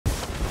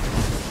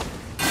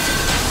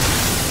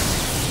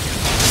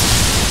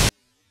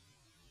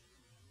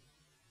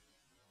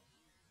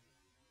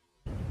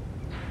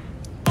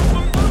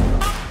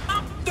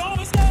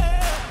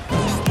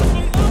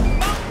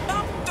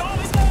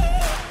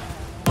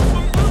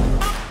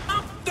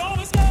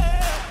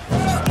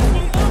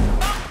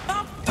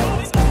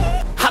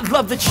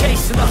the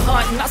chase and the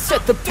hunt, and I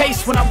set the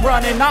pace when I'm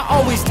running. I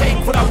always take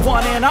what I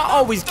want and I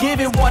always give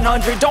it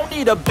 100. Don't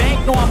need a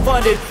bank, no I'm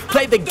funded.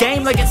 Play the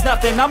game like it's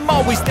nothing. I'm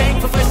always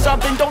thankful for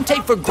something. Don't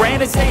take for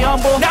granted, stay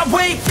humble. Now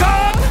wake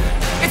up!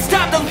 It's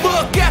time to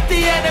look at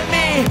the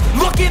enemy.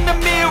 Look in the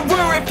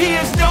mirror if he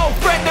is no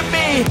friend to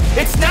me.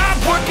 It's not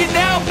working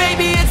out,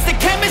 maybe it's the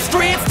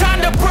chemistry. It's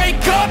time to break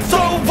up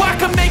so I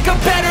can make a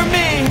better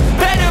me.